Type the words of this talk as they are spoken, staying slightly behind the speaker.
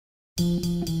I'm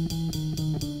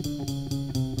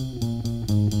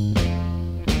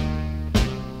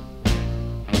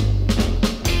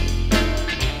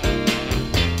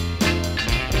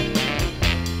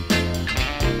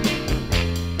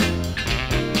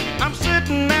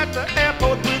sitting at the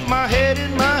airport with my head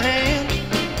in my hands,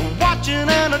 watching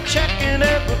and checking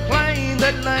every plane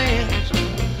that lands,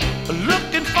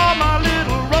 looking for my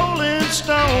little Rolling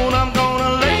Stone. I'm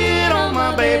gonna lay it on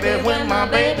my baby when my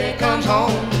baby comes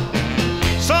home.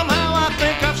 Somehow I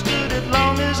think I've stood it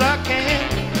long as I can,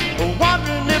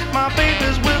 wondering if my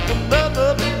baby's with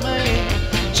another man.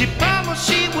 She promised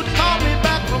she would call me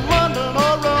back from London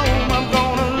or Rome. I'm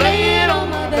gonna lay it on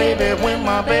my baby when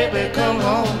my baby comes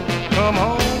home. Come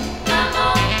on. Come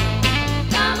on,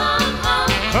 come on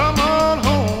home. Come on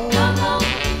home. Come home,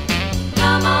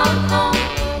 come on home.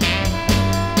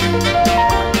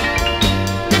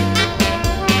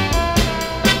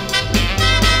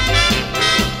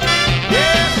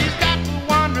 Yeah, she's got the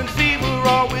wandering fever,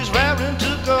 always raring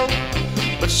to go,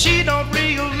 but she don't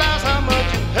realize how much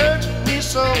it hurts me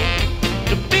so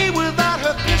to be without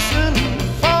her kissing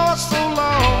for so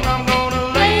long. I'm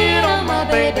gonna lay it on my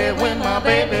baby when my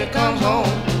baby comes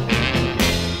home.